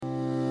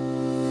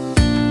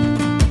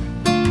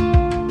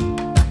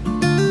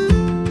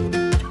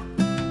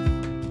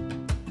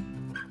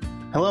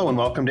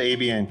welcome to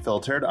ABA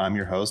Unfiltered. I'm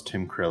your host,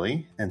 Tim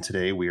Crilly, and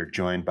today we are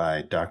joined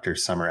by Dr.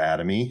 Summer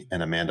Adamy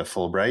and Amanda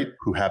Fulbright,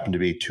 who happen to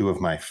be two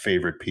of my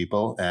favorite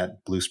people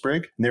at Blue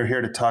Sprig. And they're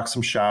here to talk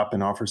some shop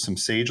and offer some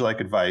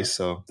sage-like advice,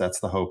 so that's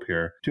the hope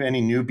here, to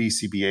any new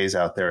BCBAs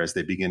out there as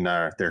they begin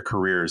their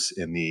careers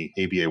in the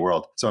ABA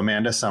world. So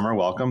Amanda, Summer,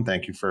 welcome.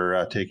 Thank you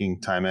for taking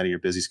time out of your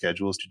busy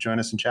schedules to join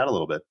us and chat a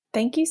little bit.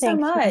 Thank you so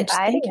much.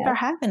 Thank you for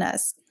having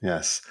us.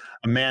 Yes.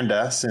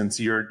 Amanda, since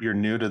you're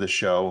new to the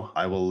show,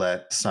 I will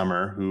let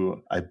Summer,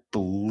 who I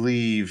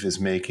believe is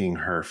making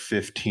her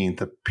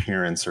 15th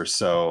appearance or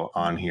so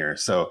on here.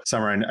 So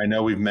Summer, I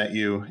know we've met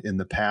you in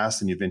the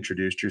past and you've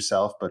introduced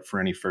yourself, but for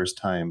any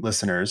first-time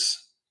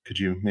listeners, could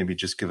you maybe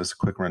just give us a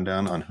quick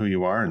rundown on who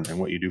you are and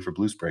what you do for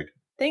Blue Sprig?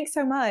 Thanks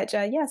so much.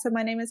 So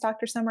my name is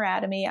Dr. Summer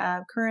Adamy.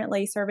 I'm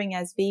currently serving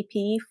as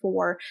VP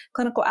for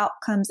Clinical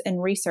Outcomes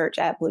and Research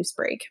at Blue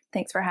Sprig.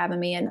 Thanks for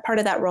having me. And part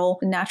of that role,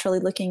 naturally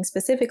looking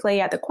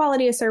specifically at the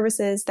quality of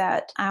services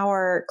that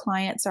our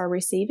clients are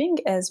receiving,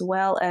 as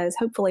well as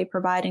hopefully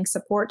providing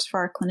supports for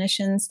our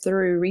clinicians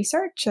through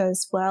research,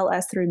 as well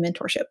as through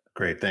mentorship.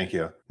 Great. Thank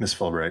you. Ms.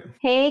 Fulbright.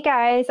 Hey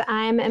guys,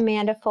 I'm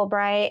Amanda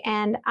Fulbright,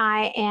 and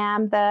I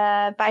am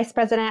the Vice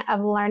President of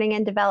Learning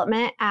and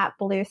Development at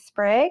Blue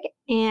Sprig.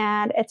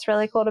 And it's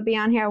really cool to be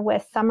on here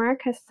with Summer,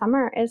 because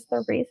Summer is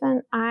the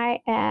reason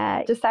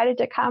I decided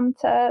to come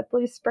to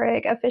Blue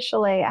Sprig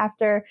officially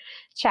after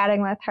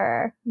chatting with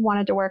her,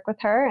 wanted to work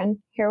with her, and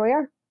here we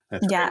are.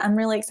 Yeah, I'm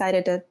really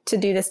excited to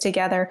do this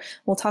together.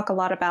 We'll talk a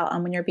lot about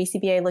when you're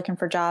BCBA looking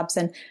for jobs.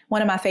 And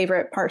one of my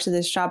favorite parts of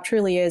this job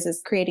truly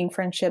is creating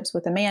friendships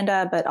with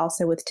Amanda, but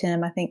also with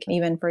Tim. I think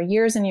even for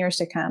years and years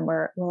to come,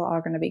 we're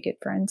all going to be good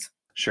friends.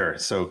 Sure.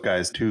 So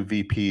guys, two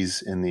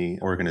VPs in the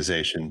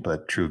organization,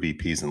 but true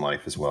VPs in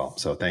life as well.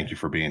 So thank you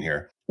for being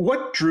here.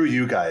 What drew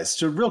you guys?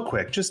 So real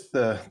quick, just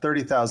the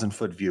 30,000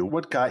 foot view,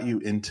 what got you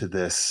into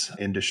this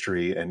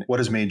industry and what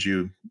has made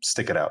you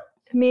stick it out?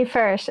 Me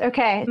first.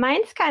 Okay.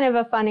 Mine's kind of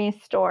a funny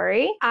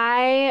story.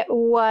 I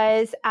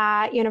was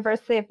at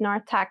University of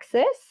North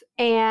Texas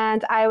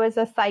and I was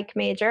a psych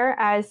major,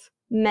 as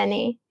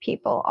many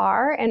people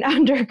are in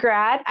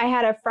undergrad. I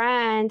had a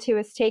friend who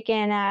was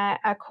taking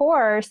a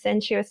course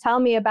and she was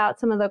telling me about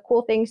some of the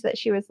cool things that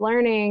she was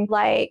learning,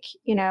 like,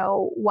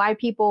 why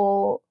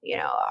people,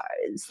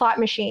 slot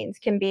machines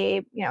can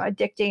be,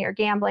 addicting, or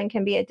gambling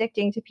can be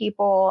addicting to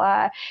people.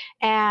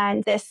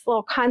 And this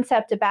little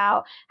concept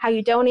about how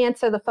you don't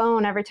answer the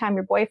phone every time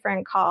your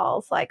boyfriend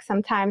calls. Like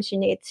sometimes you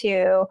need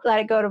to let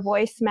it go to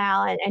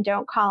voicemail and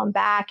don't call him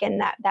back.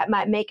 And that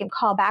might make him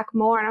call back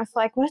more. And I was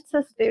like, what's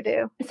this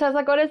voodoo? So I was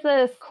like, what is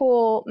this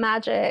cool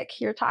magic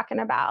you're talking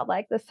about?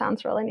 Like, this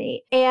sounds really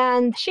neat.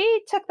 And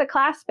she took the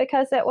class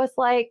because it was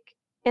like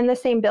in the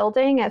same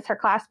building as her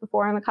class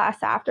before and the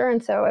class after.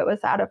 And so it was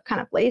out of kind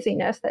of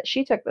laziness that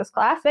she took this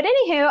class. But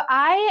anywho,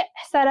 I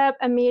set up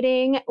a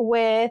meeting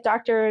with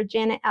Dr.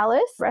 Janet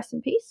Ellis, rest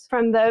in peace,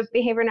 from the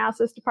Behavior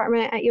Analysis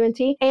Department at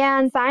UNT,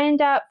 and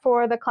signed up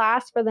for the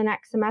class for the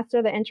next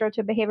semester, the Intro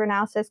to Behavior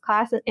Analysis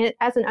class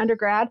as an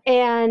undergrad.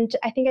 And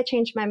I think I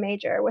changed my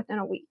major within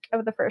a week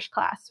of the first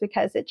class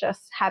because it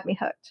just had me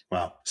hooked.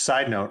 Wow.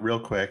 Side note, real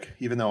quick,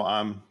 even though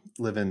I'm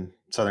living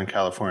Southern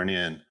California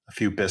and a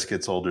few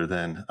biscuits older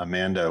than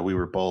Amanda, we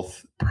were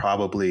both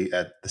probably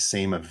at the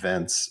same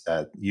events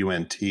at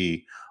UNT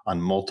on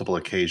multiple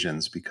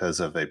occasions because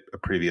of a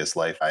previous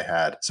life I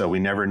had. So we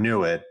never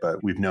knew it,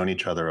 but we've known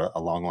each other a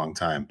long, long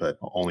time, but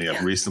only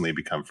have recently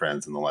become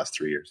friends in the last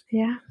 3 years.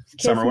 Yeah.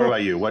 Summer, what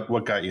about you?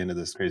 What got you into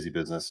this crazy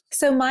business?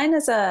 So mine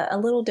is a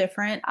little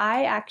different.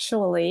 I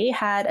actually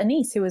had a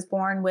niece who was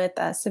born with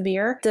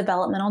severe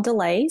developmental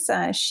delays.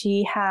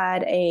 She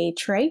had a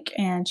trach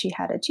and she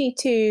had a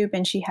G-tube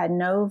and she had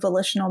no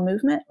volitional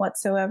movement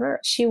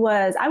whatsoever.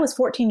 I was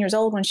 14 years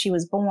old when she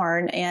was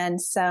born.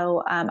 And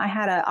so I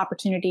had an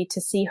opportunity to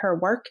see her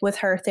work with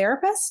her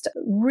therapist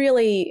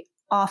really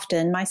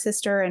often. My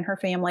sister and her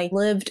family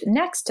lived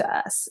next to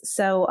us.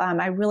 So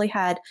I really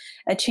had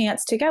a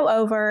chance to go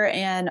over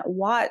and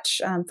watch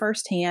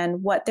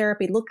firsthand what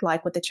therapy looked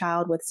like with a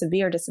child with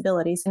severe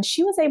disabilities. And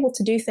she was able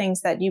to do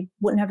things that you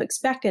wouldn't have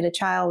expected a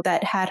child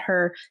that had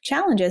her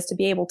challenges to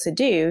be able to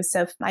do.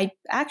 So I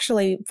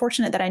actually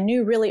fortunate that I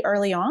knew really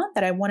early on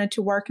that I wanted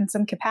to work in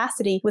some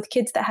capacity with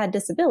kids that had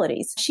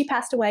disabilities. She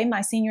passed away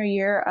my senior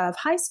year of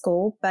high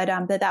school, but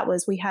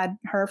we had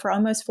her for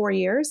almost 4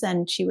 years,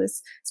 and she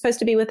was supposed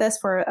to be with us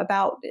for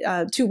about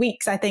 2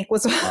 weeks, I think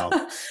was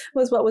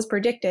what was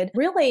predicted.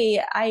 Really,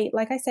 I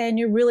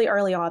knew really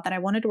early on that I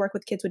wanted to work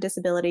with kids with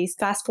disabilities.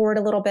 Fast forward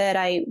a little bit,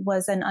 I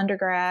was an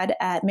undergrad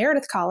at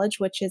Meredith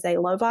College, which is a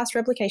low-VOS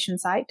replication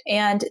site,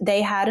 and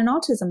they had an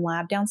autism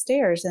lab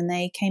downstairs, and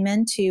they came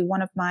into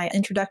one of my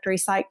introductory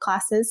psych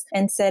classes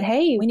and said,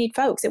 hey, we need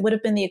folks. It would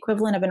have been the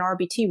equivalent of an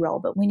RBT role,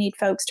 but we need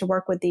folks to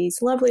work with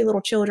these lovely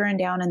little children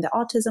down in the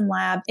autism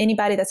lab.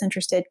 Anybody that's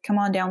interested, come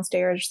on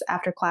downstairs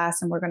after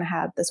class and we're going to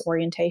have this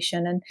orientation.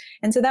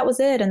 And so that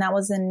was it. And that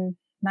was in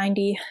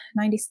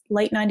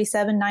late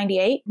 97,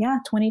 98. Yeah,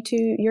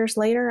 22 years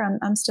later,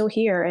 I'm still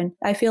here. And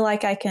I feel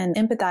like I can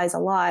empathize a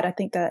lot. I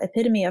think the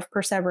epitome of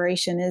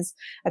perseveration is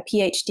a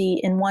PhD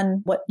in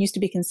what used to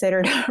be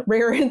considered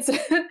rare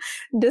incident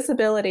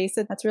disability.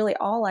 So that's really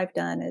all I've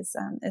done is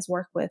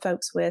work with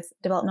folks with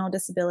developmental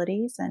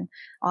disabilities and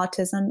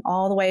autism,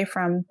 all the way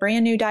from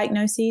brand new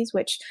diagnoses,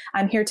 which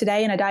I'm here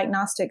today in a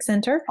diagnostic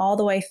center, all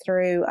the way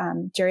through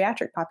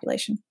geriatric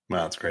population.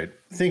 Wow, that's great.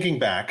 Thinking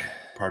back,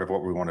 part of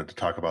what we wanted to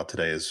talk about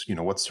today is,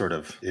 what sort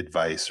of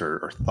advice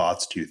or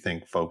thoughts do you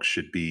think folks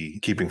should be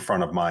keeping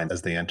front of mind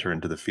as they enter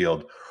into the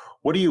field?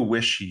 What do you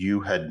wish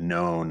you had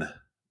known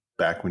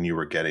back when you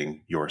were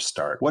getting your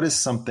start? What is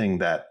something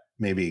that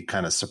maybe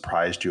kind of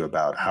surprised you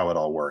about how it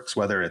all works,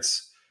 whether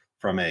it's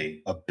from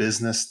a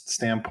business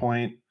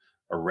standpoint,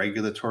 a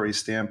regulatory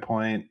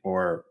standpoint,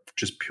 or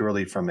just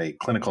purely from a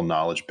clinical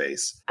knowledge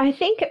base? I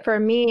think for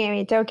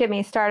me, don't get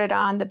me started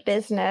on the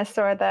business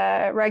or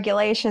the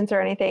regulations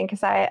or anything,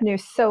 because I knew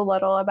so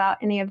little about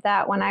any of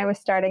that when I was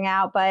starting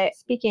out. But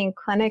speaking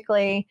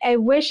clinically, I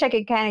wish I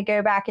could kind of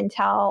go back and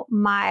tell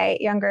my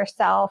younger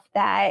self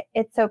that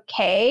it's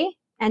okay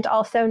and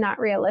also not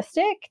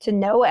realistic to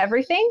know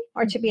everything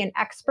or to be an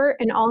expert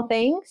in all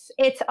things.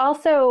 It's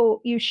also,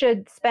 you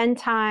should spend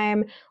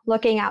time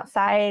looking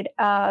outside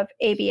of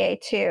ABA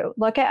too.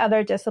 Look at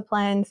other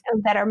disciplines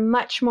that are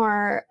much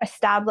more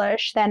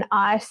established than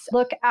us.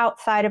 Look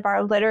outside of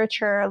our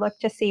literature. Look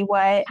to see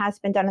what has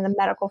been done in the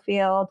medical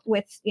field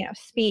with,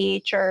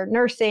 speech or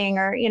nursing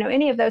or,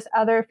 any of those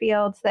other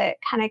fields that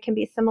kind of can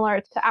be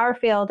similar to our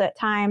field at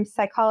times,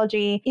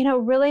 psychology.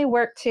 Really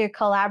work to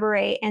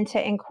collaborate and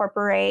to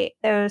incorporate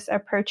those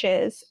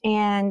approaches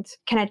and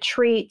kind of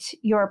treat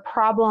your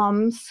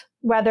problems,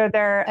 whether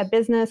they're a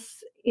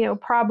business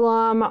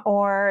problem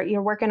or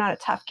you're working on a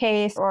tough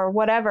case or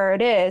whatever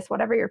it is,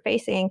 whatever you're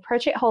facing,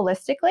 approach it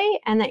holistically,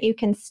 and that you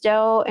can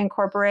still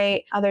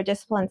incorporate other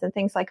disciplines and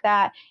things like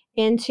that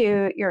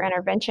into your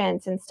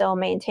interventions and still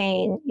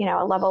maintain,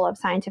 a level of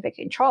scientific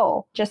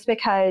control. Just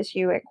because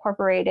you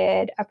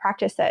incorporated a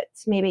practice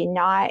that's maybe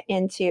not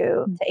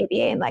into the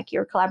ABA and like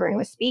you're collaborating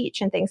with speech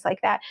and things like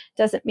that,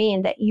 doesn't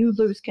mean that you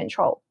lose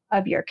control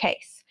of your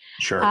case.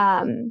 Sure.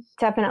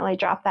 Definitely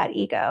drop that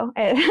ego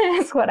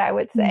is what I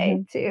would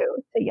say to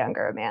the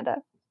younger Amanda.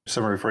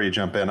 Summer, before you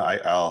jump in,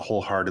 I'll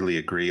wholeheartedly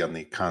agree on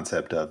the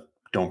concept of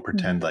don't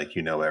pretend like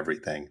you know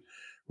everything.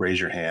 Raise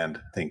your hand.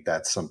 I think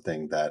that's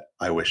something that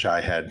I wish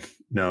I had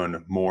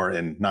known more,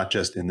 and not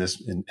just in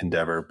this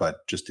endeavor,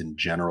 but just in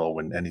general.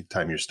 When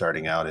anytime you're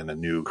starting out in a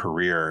new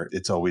career,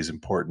 it's always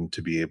important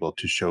to be able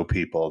to show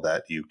people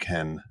that you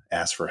can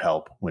ask for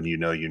help when you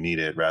know you need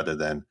it, rather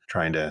than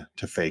trying to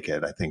fake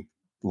it. I think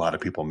a lot of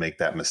people make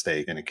that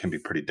mistake, and it can be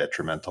pretty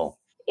detrimental.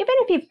 Even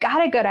if you've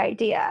got a good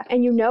idea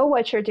and you know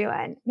what you're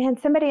doing, man,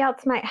 somebody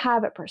else might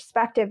have a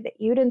perspective that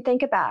you didn't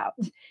think about.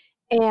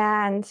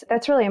 And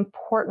that's really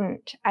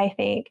important, I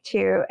think,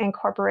 to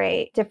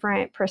incorporate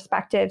different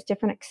perspectives,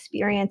 different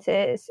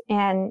experiences.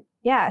 And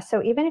yeah,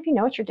 so even if you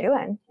know what you're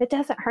doing, it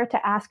doesn't hurt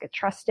to ask a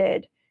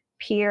trusted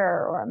peer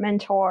or a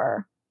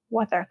mentor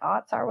what their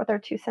thoughts are, what their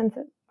 2 cents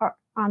are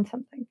on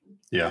something.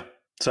 Yeah.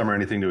 Summer,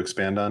 anything to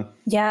expand on?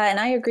 Yeah, and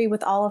I agree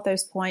with all of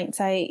those points.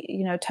 I,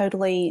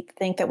 totally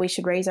think that we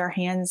should raise our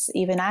hands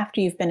even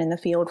after you've been in the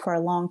field for a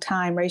long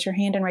time. Raise your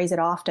hand and raise it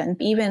often.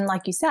 Even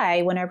like you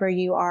say, when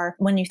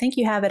you think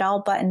you have it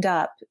all buttoned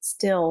up,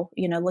 still,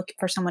 look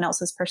for someone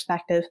else's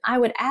perspective. I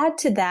would add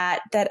to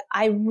that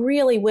I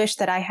really wish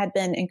that I had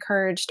been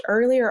encouraged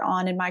earlier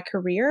on in my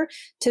career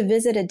to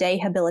visit a day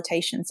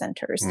habilitation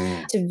centers,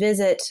 to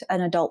visit an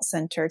adult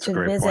center, That's to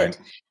visit. Point.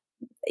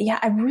 Yeah,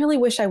 I really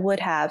wish I would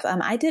have.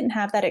 I didn't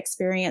have that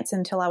experience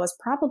until I was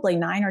probably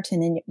 9 or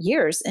 10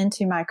 years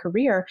into my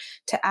career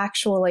to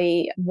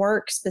actually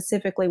work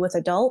specifically with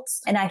adults.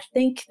 And I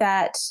think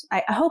that,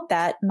 I hope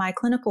that my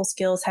clinical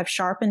skills have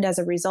sharpened as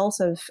a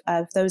result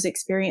of those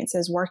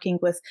experiences working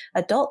with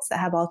adults that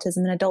have autism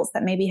and adults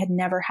that maybe had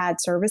never had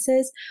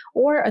services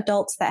or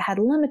adults that had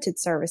limited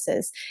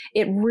services.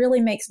 It really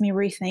makes me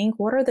rethink,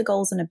 what are the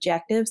goals and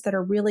objectives that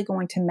are really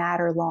going to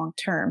matter long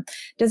term?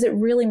 Does it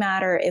really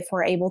matter if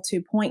we're able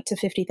to point to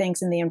 50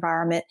 things in the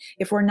environment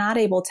if we're not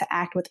able to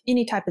act with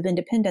any type of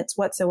independence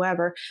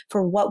whatsoever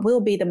for what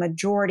will be the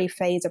majority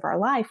phase of our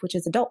life, which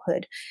is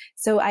adulthood?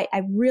 So I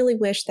really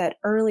wish that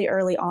early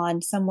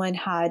on, someone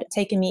had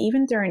taken me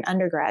even during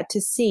undergrad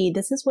to see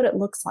this is what it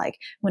looks like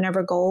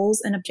whenever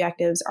goals and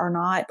objectives are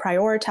not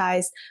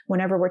prioritized,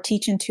 whenever we're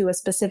teaching to a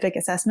specific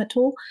assessment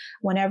tool,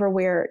 whenever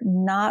we're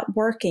not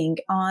working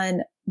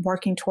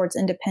towards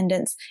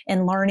independence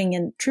and learning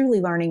and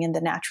truly learning in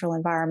the natural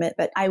environment.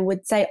 But I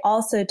would say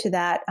also to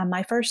that,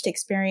 my first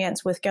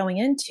experience with going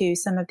into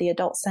some of the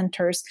adult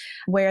centers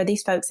where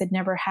these folks had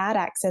never had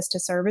access to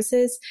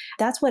services,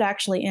 that's what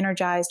actually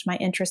energized my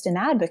interest in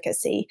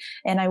advocacy.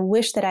 And I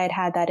wish that I had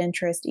had that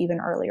interest even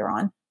earlier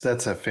on.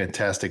 That's a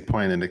fantastic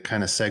point, and it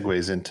kind of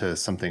segues into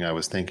something I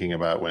was thinking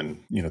about when,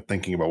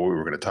 thinking about what we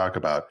were going to talk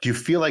about. Do you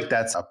feel like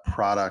that's a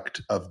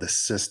product of the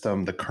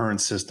system, the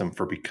current system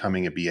for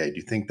becoming a BA? Do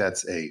you think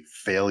that's a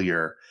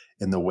failure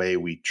in the way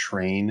we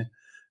train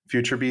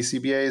future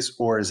BCBAs,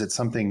 or is it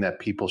something that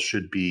people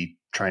should be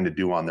trying to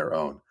do on their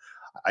own?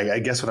 I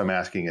guess what I'm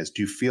asking is,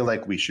 do you feel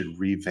like we should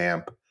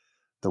revamp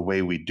the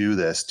way we do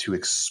this to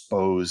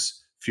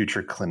expose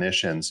future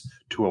clinicians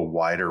to a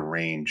wider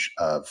range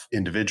of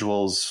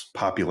individuals,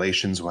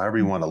 populations, however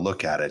you want to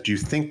look at it? Do you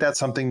think that's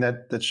something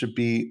that should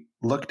be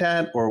looked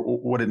at, or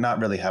would it not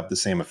really have the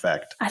same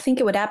effect? I think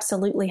it would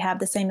absolutely have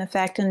the same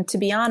effect. And to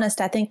be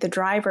honest, I think the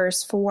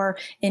drivers for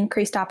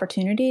increased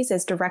opportunities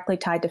is directly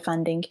tied to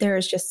funding. There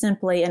is just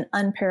simply an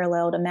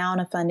unparalleled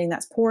amount of funding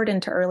that's poured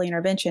into early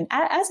intervention,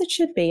 as it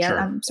should be. Sure.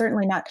 I'm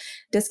certainly not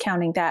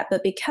discounting that.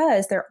 But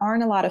because there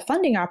aren't a lot of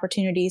funding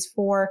opportunities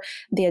for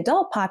the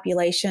adult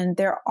population,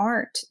 there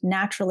aren't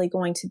naturally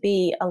going to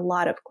be a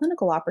lot of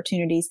clinical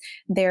opportunities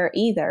there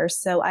either.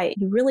 So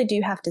you really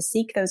do have to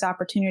seek those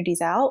opportunities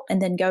out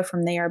and then go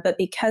from there. But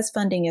because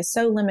funding is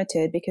so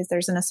limited, because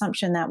there's an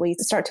assumption that we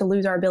start to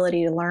lose our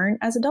ability to learn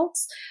as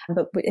adults.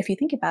 But if you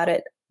think about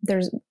it,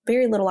 there's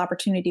very little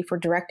opportunity for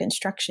direct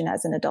instruction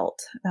as an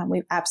adult.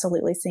 We've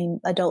absolutely seen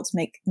adults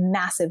make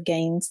massive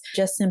gains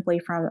just simply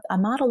from a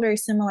model very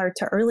similar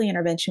to early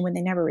intervention when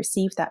they never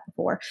received that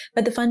before.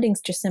 But the funding's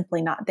just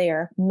simply not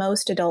there.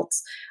 Most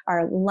adults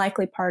are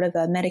likely part of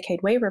a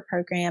Medicaid waiver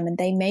program, and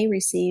they may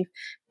receive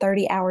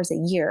 30 hours a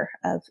year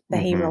of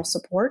behavioral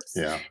supports.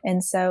 Yeah.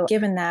 And so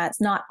given that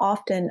it's not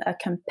often a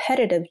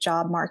competitive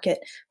job market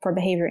for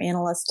behavior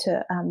analysts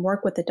to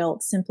work with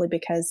adults simply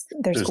because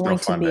there's going no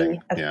to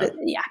funding.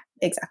 be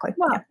exactly.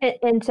 Well,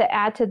 and to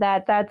add to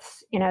that,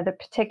 that's, the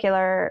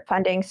particular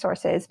funding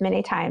sources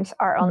many times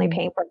are only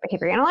paying for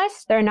behavior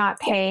analysts. They're not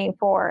paying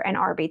for an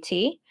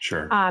RBT.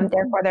 Sure.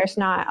 Therefore, there's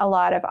not a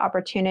lot of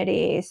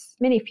opportunities,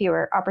 many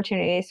fewer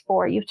opportunities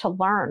for you to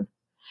learn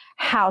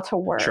how to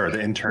work. Sure. The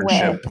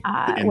internship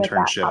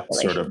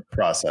sort of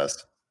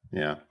process.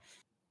 Yeah.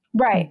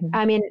 Right.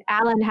 I mean,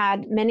 Alan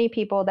had many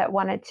people that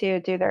wanted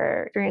to do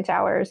their experience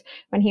hours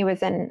when he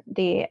was in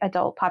the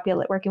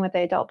working with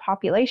the adult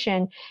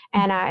population,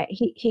 and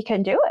he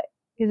couldn't do it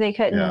because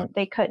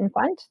they couldn't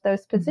fund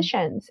those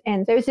positions,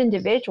 and those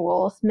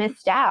individuals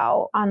missed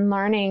out on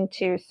learning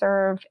to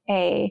serve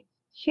a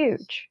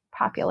huge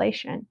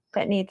population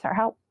that needs our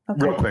help.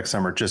 Okay. Real quick,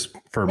 Summer, just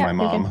for my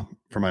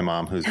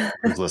mom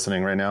who's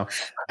listening right now,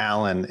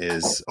 Alan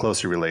is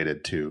closely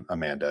related to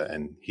Amanda,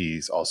 and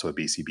he's also a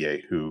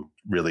BCBA who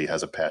really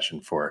has a passion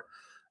for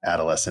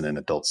adolescent and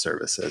adult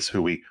services,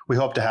 who we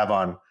hope to have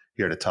on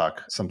here to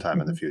talk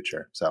sometime in the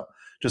future. So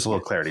just a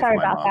little clarity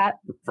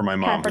for my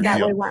mom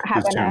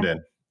who's tuned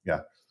in.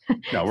 Yeah.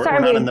 No, we're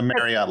not in the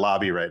Marriott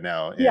lobby right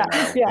now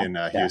in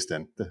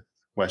Houston, the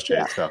West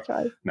Jade. So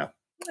no.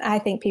 I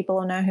think people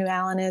will know who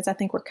Alan is. I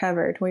think we're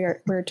covered.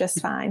 We're just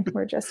fine.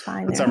 We're just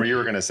fine. Summer, you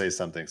were going to say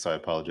something, so I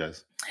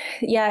apologize.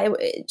 Yeah,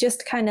 it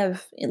just kind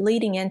of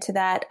leading into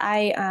that,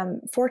 I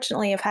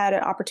fortunately have had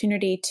an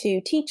opportunity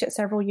to teach at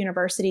several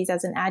universities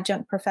as an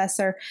adjunct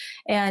professor.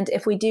 And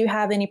if we do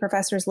have any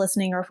professors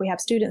listening, or if we have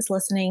students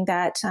listening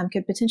that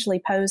could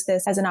potentially pose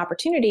this as an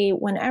opportunity,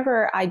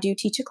 whenever I do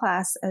teach a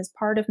class as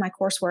part of my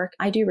coursework,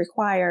 I do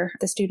require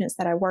the students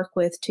that I work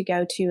with to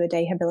go to a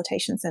day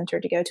habilitation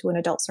center, to go to an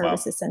adult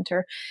services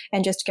center,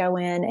 and just go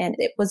in. And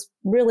it was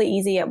really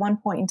easy at one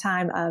point in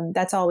time.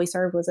 That's all we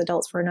served was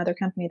adults for another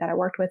company that I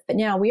worked with. But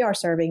now we are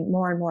serving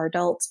more and more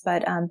adults.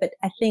 But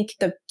I think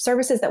the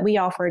services that we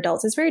offer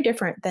adults is very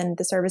different than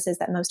the services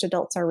that most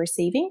adults are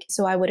receiving.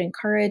 So I would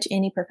encourage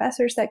any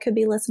professors that could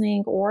be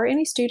listening, or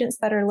any students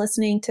that are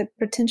listening, to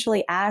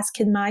potentially ask,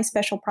 can my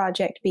special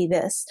project be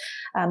this?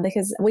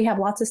 Because we have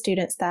lots of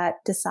students that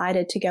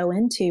decided to go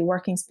into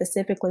working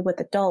specifically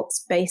with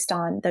adults based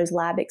on those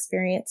lab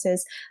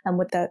experiences,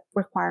 with the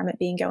requirement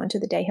being going to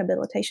the day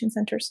habilitation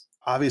centers.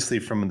 Obviously,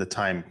 from the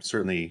time,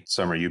 certainly,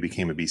 Summer, you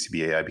became a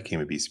BCBA, I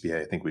became a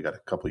BCBA. I think we got a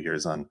couple of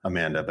years on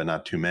Amanda, but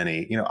not too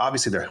many.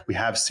 Obviously, we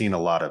have seen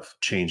a lot of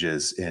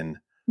changes in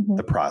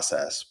the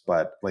process,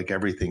 but like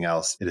everything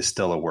else, it is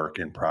still a work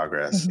in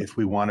progress. If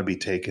we want to be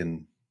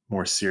taken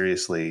more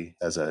seriously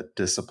as a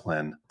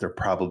discipline, there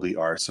probably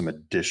are some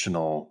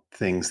additional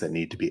things that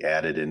need to be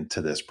added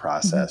into this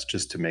process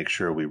just to make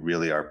sure we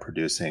really are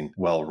producing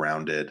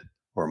well-rounded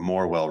or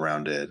more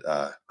well-rounded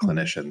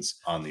clinicians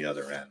on the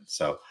other end.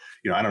 So,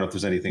 I don't know if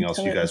there's anything else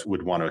you guys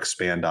would want to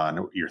expand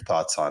on, your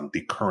thoughts on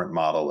the current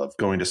model of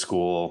going to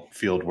school,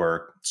 field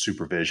work,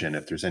 supervision,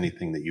 if there's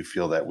anything that you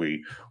feel that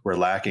we're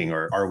lacking,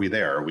 or are we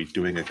there? Are we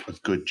doing a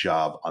good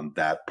job on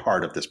that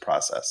part of this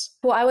process?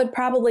 Well, I would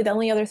probably, the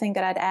only other thing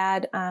that I'd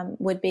add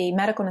would be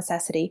medical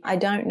necessity. I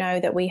don't know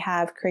that we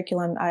have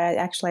curriculum.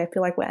 I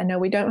feel like I know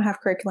we don't have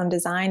curriculum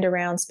designed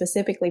around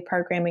specifically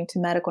programming to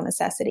medical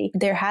necessity.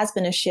 There has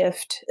been a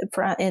shift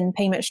in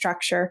payment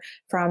structure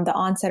from the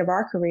onset of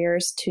our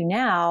careers to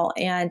now.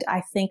 And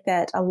I think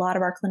that a lot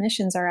of our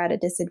clinicians are at a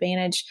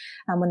disadvantage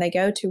when they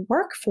go to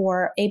work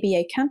for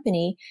ABA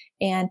company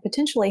and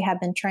potentially have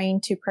been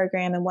trained to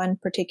program in one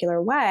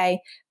particular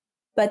way,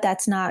 but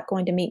that's not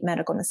going to meet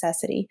medical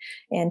necessity.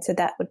 And so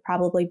that would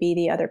probably be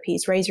the other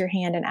piece. Raise your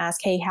hand and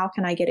ask, hey, how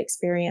can I get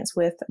experience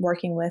with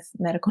working with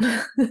medical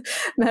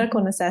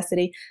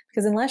necessity?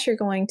 Because unless you're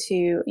going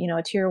to,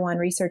 a tier 1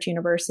 research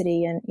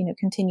university and,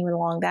 continuing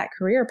along that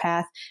career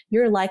path,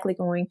 you're likely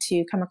going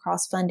to come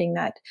across funding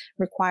that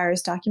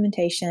requires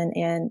documentation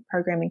and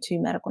programming to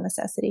medical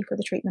necessity for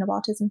the treatment of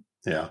autism.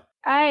 Yeah.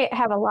 I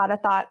have a lot of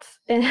thoughts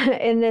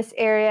in this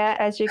area,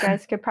 as you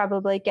guys could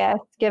probably guess,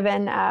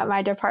 given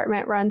my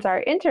department runs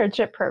our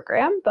internship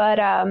program. But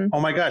oh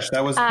my gosh,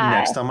 that was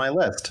next on my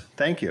list.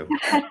 Thank you.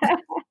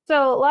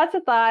 So lots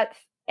of thoughts.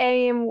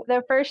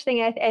 The first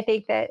thing I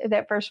think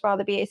that first of all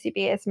the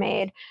BACB has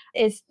made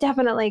is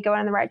definitely going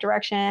in the right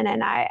direction,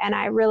 and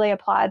I really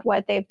applaud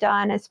what they've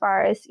done as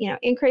far as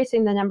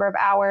increasing the number of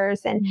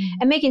hours and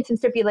making some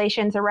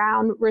stipulations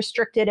around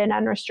restricted and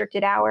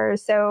unrestricted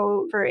hours.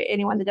 So for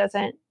anyone that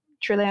doesn't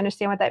truly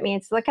understand what that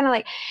means, like kind of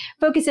like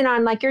focusing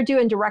on like you're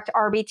doing direct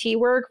RBT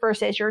work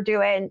versus you're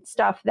doing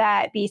stuff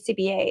that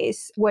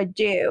BCBAs would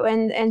do,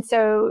 and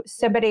so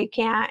somebody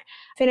can't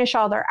finish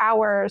all their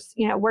hours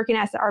working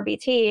as the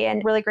RBT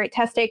and really great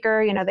test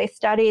taker. They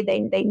studied,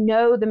 they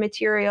know the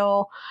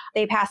material,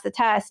 they pass the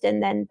test,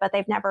 but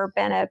they've never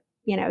been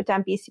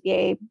done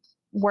BCBA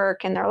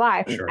work in their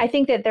life. Sure. I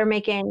think that they're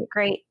making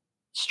great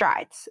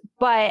strides,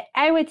 but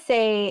I would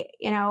say,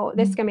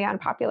 this is going to be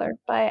unpopular,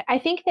 but I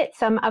think that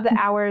some of the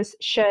hours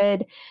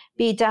should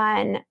be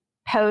done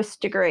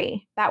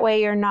post-degree. That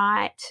way you're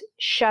not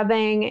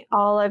shoving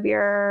all of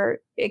your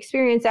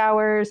experience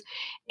hours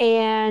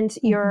and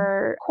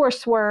your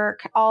coursework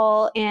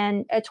all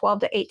in a 12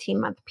 to 18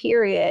 month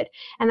period.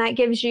 And that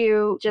gives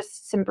you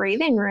just some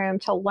breathing room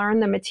to learn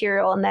the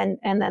material and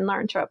then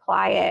learn to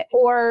apply it.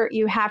 Or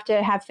you have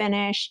to have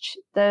finished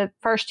the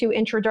first 2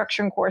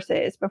 introduction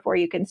courses before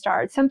you can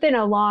start. Something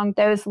along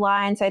those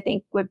lines, I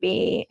think, would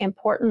be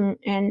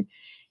important. And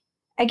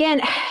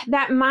again,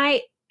 that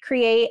might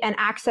create an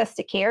access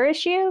to care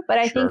issue, but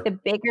I think the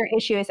bigger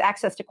issue is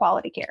access to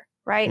quality care,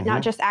 right?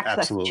 Not just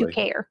access to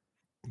care.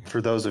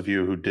 For those of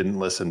you who didn't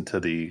listen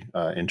to the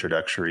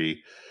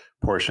introductory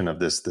portion of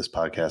this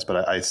podcast,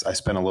 but I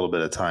spent a little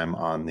bit of time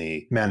on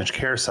the managed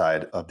care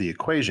side of the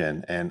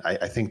equation. And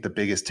I think the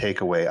biggest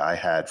takeaway I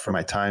had from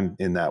my time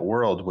in that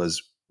world was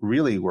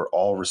really we're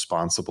all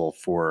responsible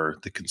for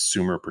the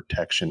consumer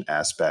protection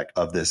aspect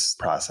of this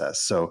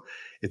process. So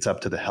it's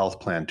up to the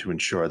health plan to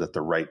ensure that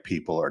the right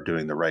people are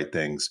doing the right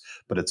things,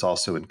 but it's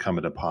also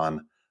incumbent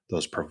upon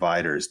those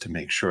providers to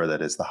make sure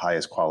that it's the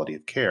highest quality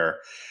of care.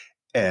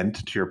 And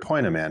to your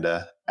point,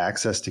 Amanda,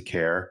 access to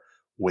care,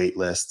 wait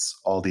lists,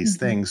 all these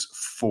things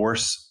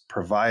force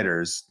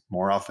providers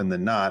more often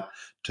than not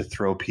to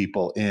throw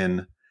people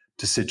in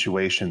to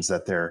situations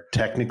that they're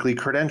technically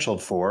credentialed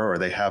for, or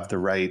they have the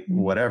right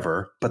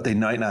whatever, but they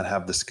might not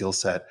have the skill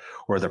set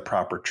or the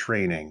proper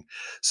training.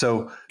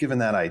 So given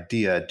that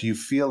idea, do you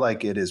feel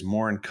like it is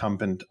more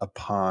incumbent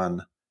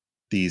upon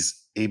these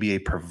ABA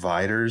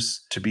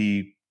providers to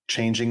be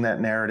changing that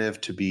narrative,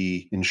 to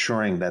be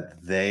ensuring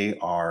that they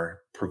are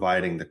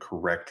providing the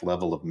correct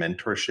level of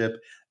mentorship,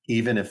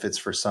 even if it's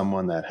for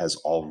someone that has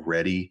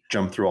already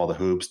jumped through all the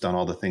hoops, done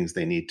all the things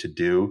they need to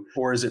do?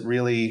 Or is it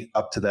really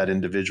up to that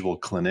individual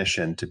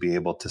clinician to be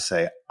able to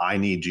say, I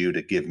need you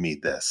to give me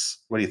this?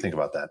 What do you think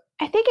about that?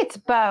 I think it's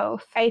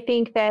both. I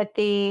think that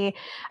the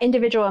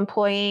individual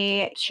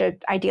employee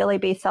should ideally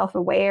be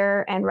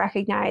self-aware and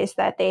recognize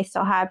that they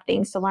still have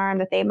things to learn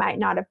that they might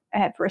not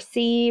have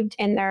received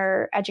in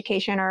their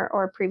education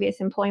or previous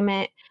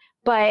employment.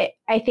 But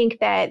I think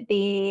that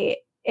the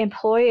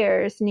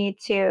employers need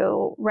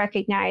to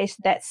recognize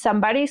that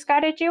somebody's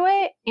got to do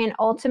it. And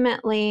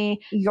ultimately,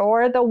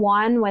 you're the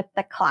one with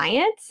the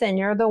clients and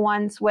you're the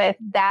ones with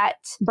that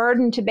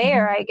burden to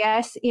bear, I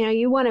guess.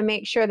 You want to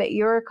make sure that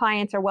your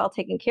clients are well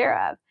taken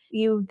care of.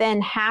 You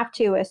then have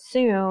to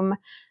assume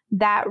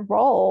that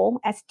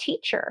role as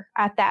teacher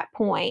at that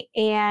point.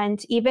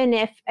 And even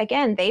if,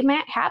 again, they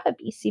might have a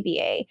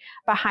BCBA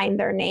behind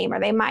their name or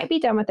they might be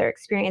done with their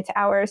experience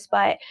hours,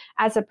 but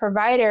as a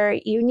provider,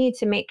 you need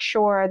to make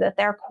sure that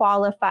they're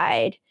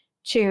qualified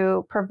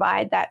to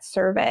provide that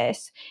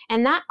service.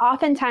 And that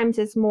oftentimes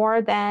is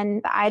more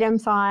than the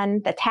items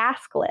on the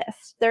task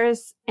list.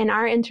 There's in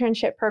our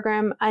internship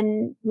program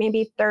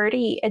maybe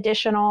 30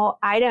 additional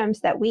items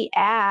that we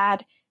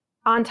add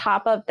on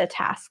top of the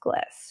task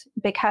list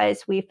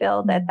because we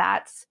feel that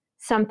that's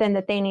something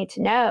that they need to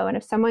know. And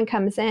if someone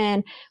comes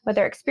in with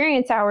their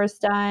experience hours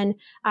done,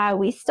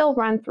 we still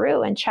run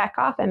through and check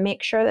off and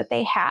make sure that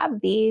they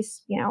have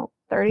these,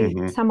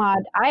 30 some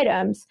odd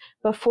items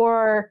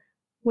before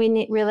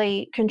we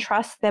really can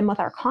trust them with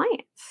our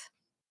clients.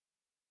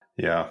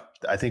 Yeah,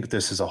 I think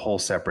this is a whole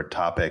separate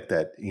topic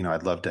that,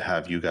 I'd love to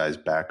have you guys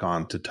back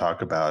on to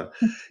talk about.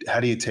 How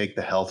do you take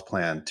the health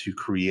plan to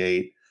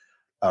create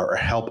or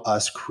help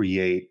us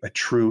create a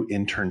true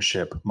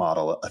internship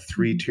model, a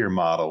 3-tier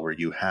model where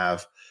you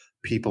have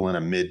people in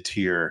a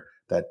mid-tier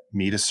that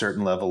meet a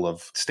certain level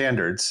of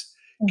standards,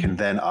 can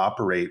then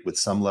operate with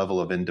some level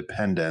of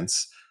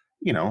independence,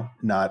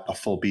 not a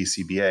full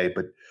BCBA,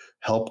 but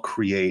help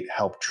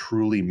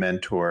truly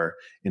mentor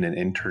in an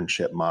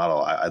internship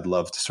model. I'd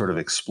love to sort of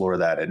explore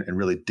that and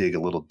really dig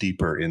a little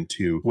deeper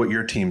into what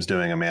your team's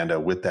doing, Amanda,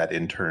 with that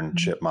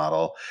internship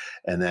model.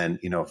 And then,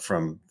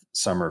 from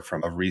Summer,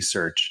 from a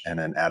research and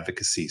an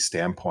advocacy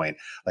standpoint,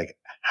 like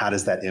how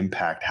does that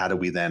impact? How do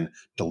we then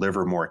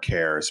deliver more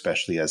care,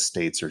 especially as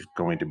states are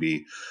going to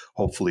be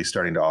hopefully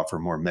starting to offer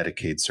more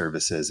Medicaid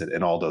services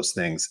and all those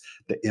things?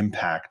 The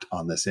impact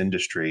on this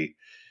industry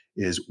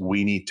is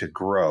we need to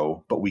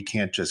grow, but we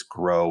can't just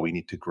grow. We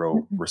need to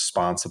grow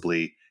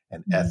responsibly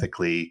and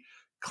ethically,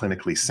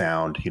 clinically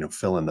sound,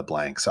 fill in the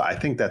blank. So I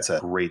think that's a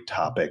great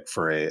topic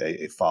for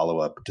a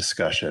follow-up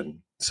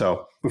discussion.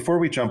 So before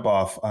we jump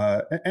off,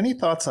 any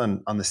thoughts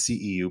on the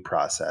CEU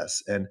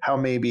process and how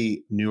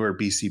maybe newer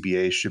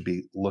BCBAs should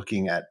be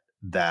looking at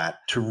that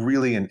to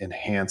really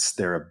enhance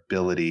their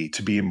ability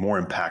to be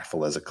more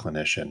impactful as a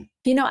clinician?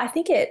 I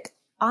think it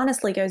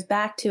honestly goes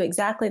back to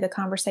exactly the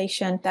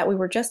conversation that we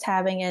were just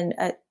having, and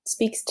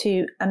speaks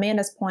to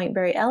Amanda's point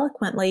very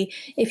eloquently.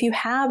 If you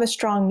have a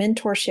strong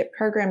mentorship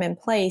program in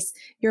place,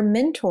 your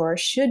mentor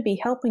should be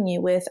helping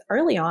you with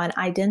early on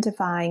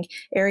identifying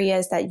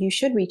areas that you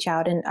should reach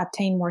out and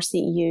obtain more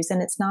CEUs.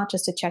 And it's not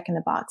just a check in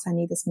the box, I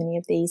need this many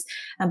of these,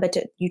 but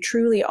you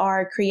truly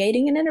are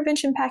creating an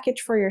intervention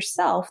package for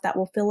yourself that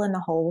will fill in the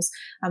holes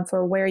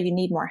for where you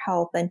need more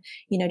help. And,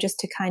 just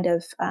to kind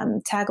of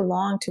tag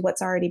along to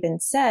what's already been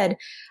said,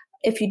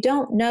 if you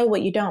don't know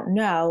what you don't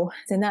know,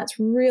 then that's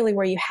really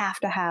where you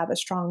have to have a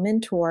strong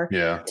mentor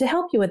to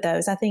help you with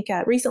those. I think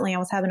recently I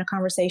was having a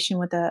conversation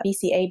with a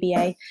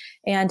BCABA,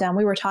 and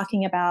we were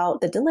talking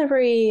about the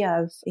delivery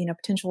of,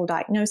 potential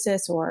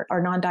diagnosis or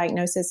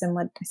non-diagnosis. And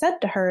what I said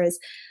to her is,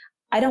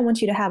 I don't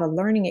want you to have a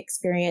learning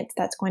experience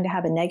that's going to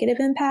have a negative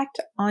impact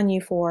on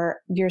you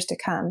for years to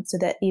come, so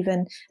that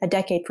even a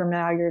decade from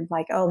now, you're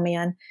like, oh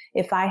man,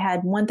 if I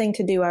had one thing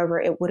to do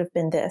over, it would have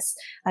been this.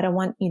 I don't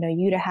want,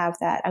 you to have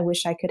that. I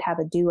wish I could have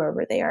a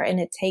do-over there. And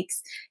it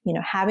takes,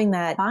 having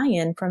that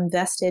buy-in from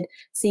vested,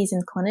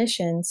 seasoned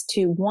clinicians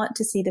to want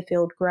to see the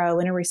field grow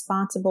in a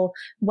responsible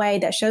way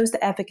that shows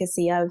the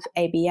efficacy of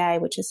ABA,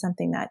 which is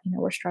something that,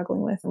 we're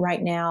struggling with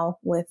right now,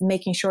 with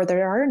making sure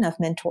there are enough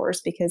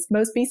mentors, because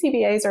most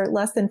BCBAs are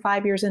less than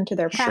 5 years into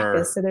their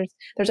practice. So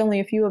there's only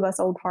a few of us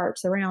old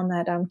farts around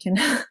that can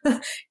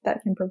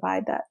that can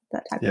provide that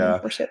type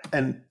of mentorship.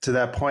 And to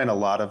that point, a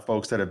lot of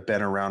folks that have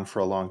been around for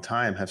a long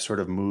time have sort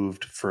of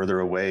moved further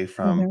away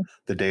from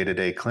the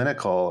day-to-day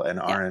clinical and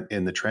aren't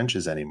in the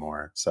trenches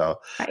anymore. So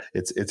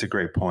it's a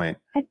great point.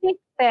 I think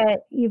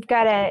that you've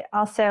got to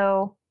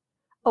also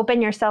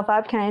open yourself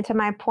up, kind of to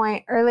my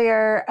point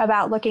earlier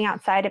about looking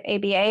outside of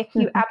ABA.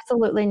 You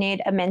absolutely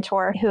need a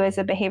mentor who is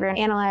a behavior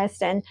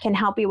analyst and can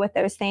help you with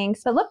those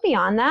things. But look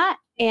beyond that.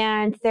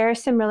 And there are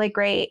some really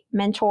great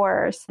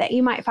mentors that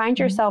you might find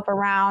yourself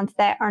around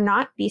that are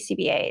not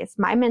BCBAs.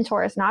 My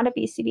mentor is not a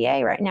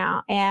BCBA right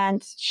now,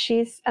 and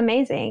she's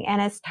amazing and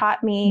has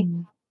taught me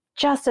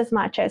just as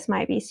much as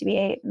my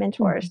BCBA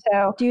mentors.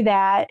 So do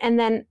that. And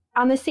then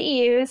on the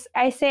CEUs,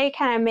 I say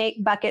kind of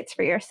make buckets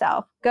for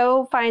yourself.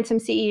 Go find some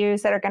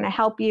CEUs that are going to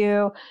help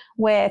you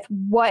with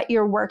what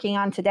you're working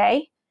on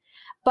today.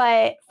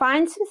 But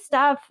find some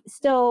stuff,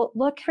 still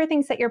look for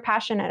things that you're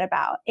passionate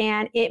about.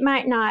 And it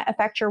might not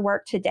affect your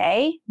work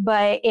today,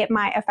 but it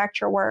might affect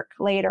your work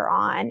later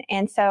on.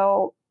 And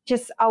so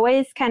just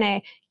always kind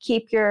of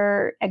keep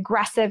your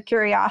aggressive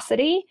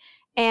curiosity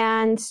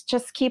and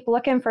just keep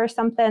looking for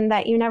something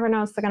that you never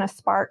know is going to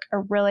spark a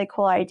really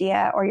cool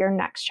idea or your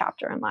next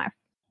chapter in life.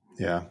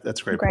 Yeah,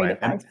 that's a great point.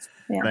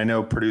 And I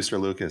know producer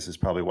Lucas is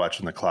probably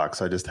watching the clock,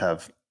 so I just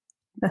have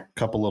a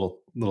couple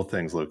little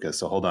things, Lucas.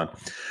 So hold on.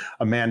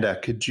 Amanda,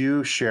 could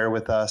you share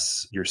with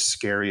us your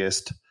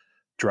scariest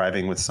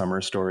driving with Summer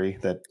story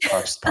that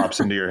pops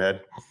into your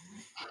head?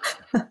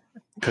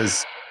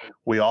 Because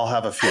we all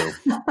have a few.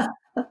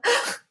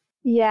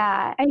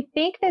 Yeah, I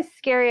think the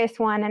scariest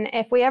one, and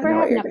if we ever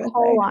have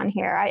Nicole on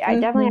here, I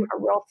definitely have a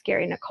real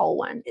scary Nicole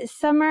one.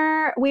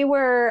 Summer, we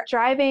were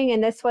driving,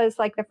 and this was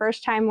like the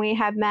first time we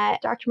had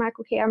met Dr.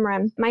 Michael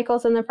Cameron.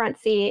 Michael's in the front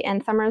seat,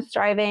 and Summer's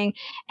driving,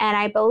 and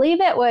I believe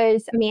it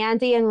was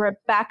Mandy and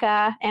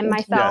Rebecca and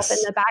myself in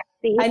the back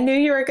seat. I knew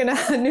you were going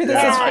to, I knew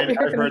this was what you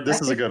were I've heard this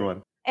is a good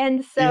one.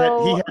 And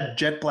so he had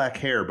jet black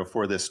hair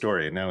before this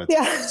story, and now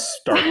it's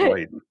stark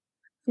white.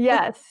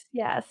 Yes.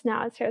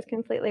 Now his hair is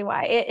completely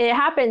white. It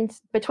happened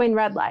between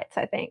red lights,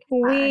 I think.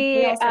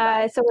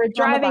 So we're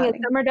driving and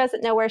Summer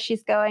doesn't know where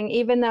she's going,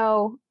 even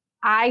though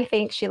I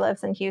think she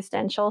lives in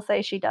Houston. She'll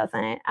say she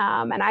doesn't.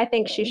 And I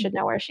think she should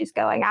know where she's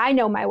going. I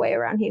know my way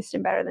around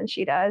Houston better than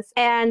she does.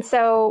 And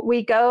so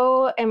we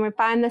go and we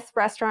find this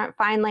restaurant.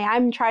 Finally,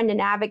 I'm trying to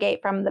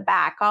navigate from the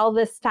back. All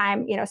this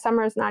time,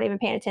 Summer's not even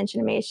paying attention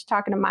to me. She's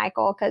talking to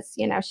Michael because,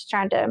 she's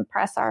trying to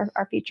impress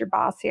our future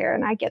boss here.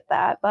 And I get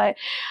that. But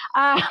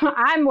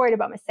I'm worried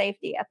about my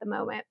safety at the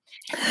moment.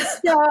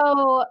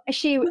 So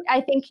I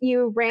think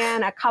you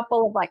ran a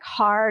couple of like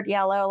hard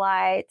yellow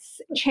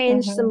lights,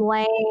 changed some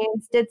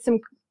lanes, did some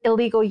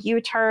illegal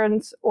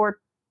U-turns or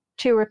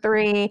 2 or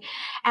 3.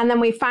 And then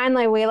we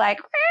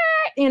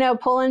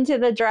pull into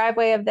the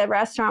driveway of the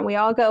restaurant. We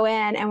all go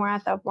in and we're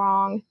at the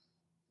wrong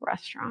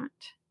restaurant.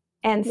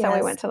 And so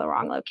we went to the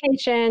wrong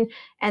location.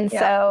 And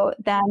so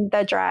then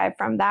the drive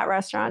from that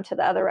restaurant to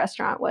the other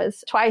restaurant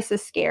was twice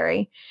as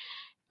scary.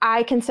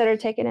 I considered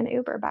taking an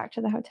Uber back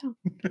to the hotel.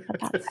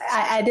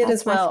 I did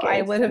as well.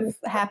 I would have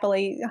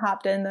happily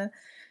hopped in the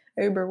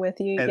Uber with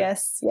you. And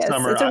yes.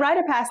 Summer, it's a rite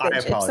of passage. I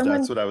apologize.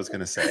 That's what I was going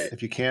to say.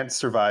 If you can't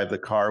survive the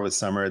car with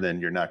Summer, then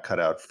you're not cut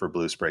out for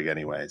Blue Sprig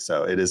anyway.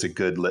 So it is a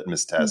good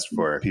litmus test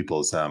for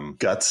people's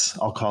guts,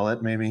 I'll call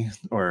it maybe,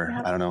 or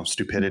I don't know,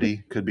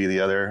 stupidity could be the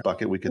other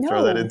bucket we could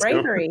throw that into.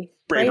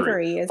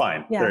 Bravery is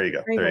fine. There you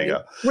go. There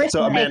you go.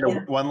 So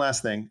Amanda, one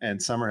last thing,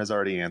 and Summer has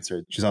already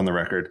answered. She's on the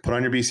record. Put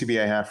on your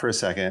BCBA hat for a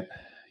second.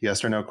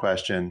 Yes or no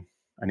question.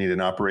 I need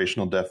an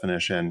operational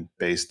definition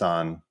based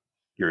on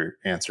your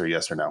answer,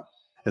 yes or no.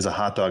 Is a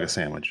hot dog a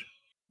sandwich?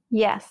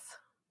 Yes.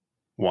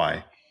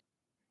 Why?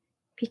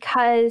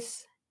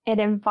 Because it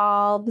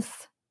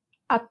involves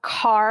a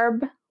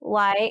carb,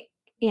 like,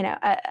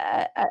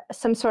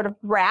 some sort of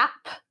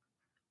wrapped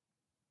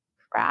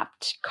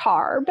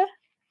carb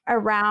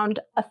around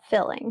a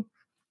filling.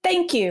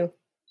 Thank you.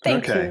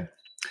 Thank you.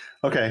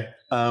 Okay.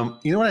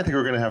 You know what I think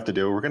we're going to have to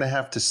do? We're going to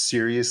have to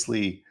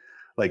seriously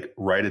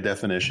write a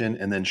definition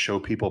and then show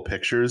people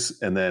pictures,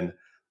 and then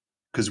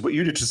because what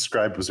you just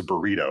described was a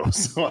burrito.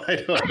 So I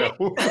don't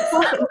know.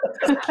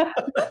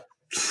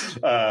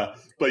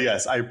 But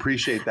yes, I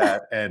appreciate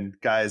that. And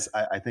guys,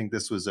 I think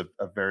this was a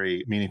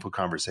very meaningful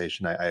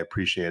conversation. I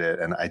appreciate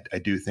it. And I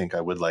do think I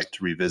would like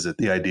to revisit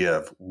the idea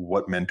of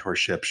what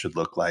mentorship should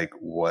look like,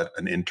 what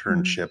an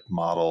internship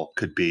model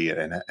could be,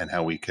 and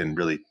how we can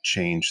really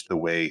change the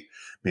way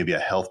maybe a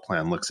health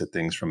plan looks at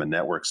things from a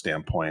network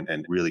standpoint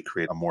and really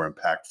create a more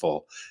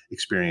impactful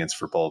experience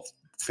for both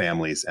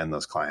families and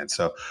those clients.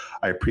 So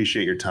I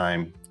appreciate your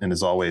time. And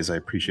as always, I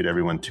appreciate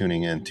everyone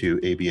tuning in to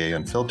ABA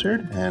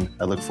Unfiltered. And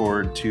I look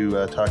forward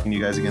to talking to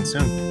you guys again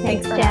soon.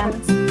 Thanks, Jen.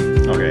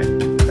 Okay.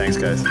 Thanks,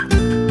 guys.